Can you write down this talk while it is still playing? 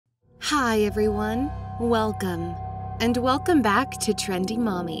Hi everyone, welcome, and welcome back to Trendy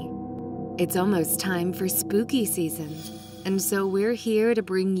Mami. It's almost time for spooky season, and so we're here to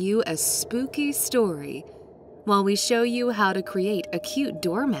bring you a spooky story while we show you how to create a cute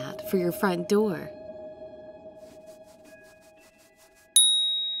doormat for your front door.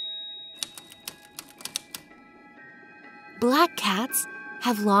 Black cats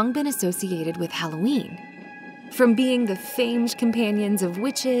have long been associated with Halloween. From being the famed companions of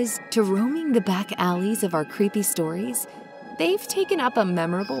witches to roaming the back alleys of our creepy stories, they've taken up a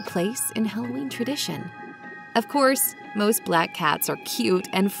memorable place in Halloween tradition. Of course, most black cats are cute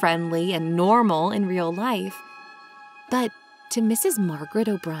and friendly and normal in real life. But to Mrs. Margaret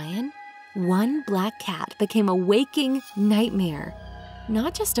O'Brien, one black cat became a waking nightmare,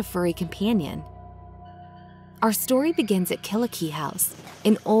 not just a furry companion. Our story begins at Killakee House,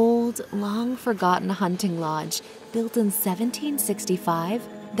 an old, long-forgotten hunting lodge built in 1765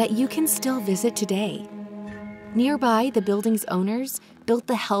 that you can still visit today. Nearby, the building's owners built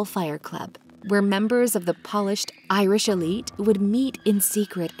the Hellfire Club, where members of the polished Irish elite would meet in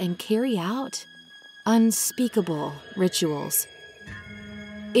secret and carry out unspeakable rituals.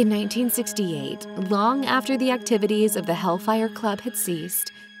 In 1968, long after the activities of the Hellfire Club had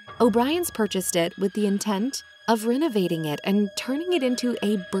ceased, O'Brien's purchased it with the intent of renovating it and turning it into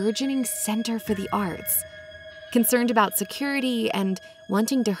a burgeoning center for the arts. Concerned about security and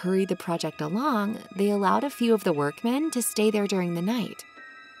wanting to hurry the project along, they allowed a few of the workmen to stay there during the night.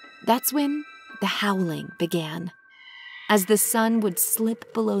 That's when the howling began. As the sun would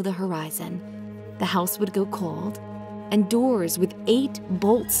slip below the horizon, the house would go cold, and doors with 8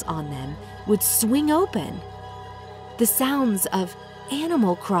 bolts on them would swing open. The sounds of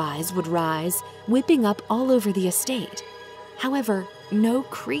animal cries would rise, whipping up all over the estate. However, no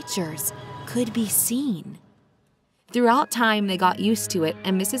creatures could be seen. Throughout time, they got used to it,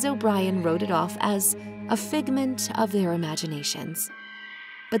 and Mrs. O'Brien wrote it off as a figment of their imaginations.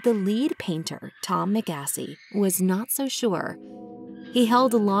 But the lead painter, Tom McAsey, was not so sure. He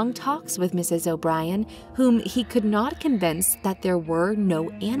held long talks with Mrs. O'Brien, whom he could not convince that there were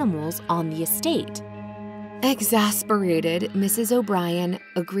no animals on the estate. Exasperated, Mrs. O'Brien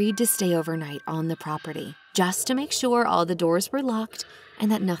agreed to stay overnight on the property, just to make sure all the doors were locked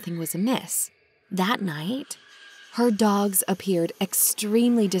and that nothing was amiss. That night, her dogs appeared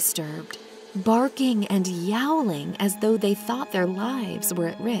extremely disturbed, barking and yowling as though they thought their lives were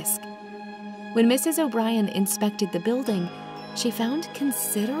at risk. When Mrs. O'Brien inspected the building, she found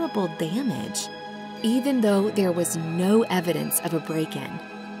considerable damage, even though there was no evidence of a break-in.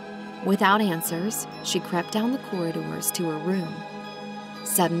 Without answers, she crept down the corridors to her room.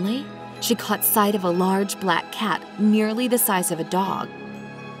 Suddenly, she caught sight of a large black cat nearly the size of a dog.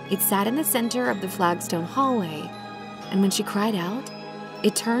 It sat in the center of the flagstone hallway, and when she cried out,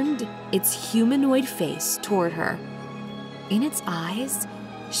 it turned its humanoid face toward her. In its eyes,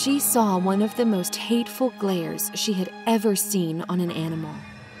 she saw one of the most hateful glares she had ever seen on an animal.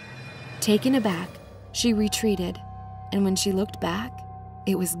 Taken aback, she retreated, and when she looked back,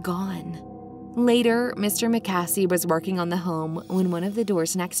 it was gone. Later, Mr. McAsey was working on the home when one of the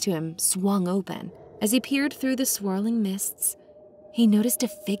doors next to him swung open. As he peered through the swirling mists, he noticed a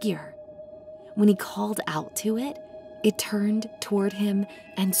figure. When he called out to it, it turned toward him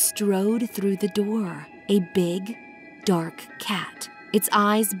and strode through the door, a big, dark cat. Its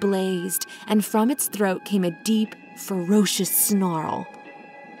eyes blazed, and from its throat came a deep, ferocious snarl.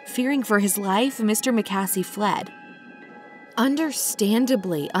 Fearing for his life, Mr. McAsey fled.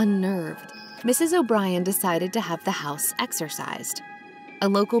 Understandably unnerved, Mrs. O'Brien decided to have the house exorcised. A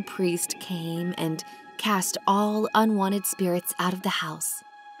local priest came and cast all unwanted spirits out of the house.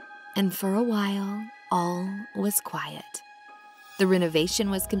 And for a while, all was quiet. The renovation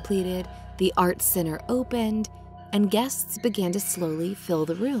was completed, the art center opened, and guests began to slowly fill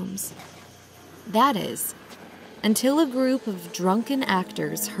the rooms. That is, until a group of drunken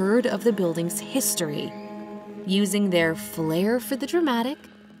actors heard of the building's history. Using their flair for the dramatic,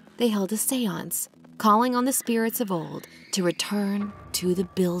 they held a seance, calling on the spirits of old to return to the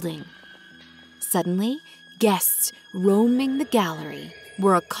building. Suddenly, guests roaming the gallery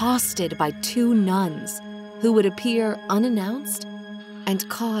were accosted by 2 nuns who would appear unannounced and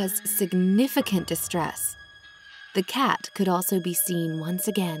cause significant distress. The cat could also be seen once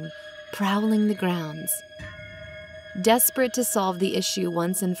again, prowling the grounds. Desperate to solve the issue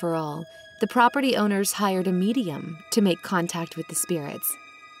once and for all, the property owners hired a medium to make contact with the spirits.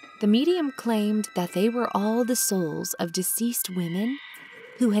 The medium claimed that they were all the souls of deceased women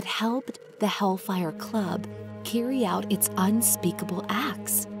who had helped the Hellfire Club carry out its unspeakable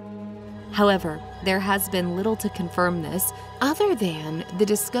acts. However, there has been little to confirm this other than the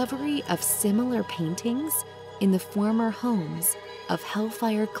discovery of similar paintings in the former homes of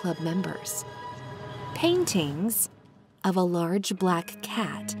Hellfire Club members. Paintings of a large black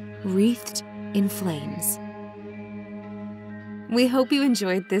cat wreathed in flames. We hope you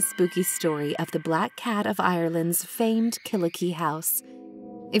enjoyed this spooky story of the Black Cat of Ireland's famed Killakee house.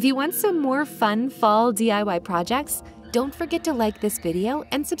 If you want some more fun fall DIY projects, don't forget to like this video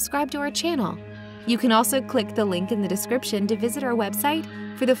and subscribe to our channel. You can also click the link in the description to visit our website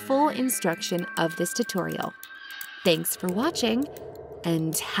for the full instruction of this tutorial. Thanks for watching,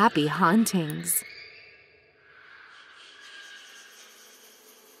 and happy hauntings!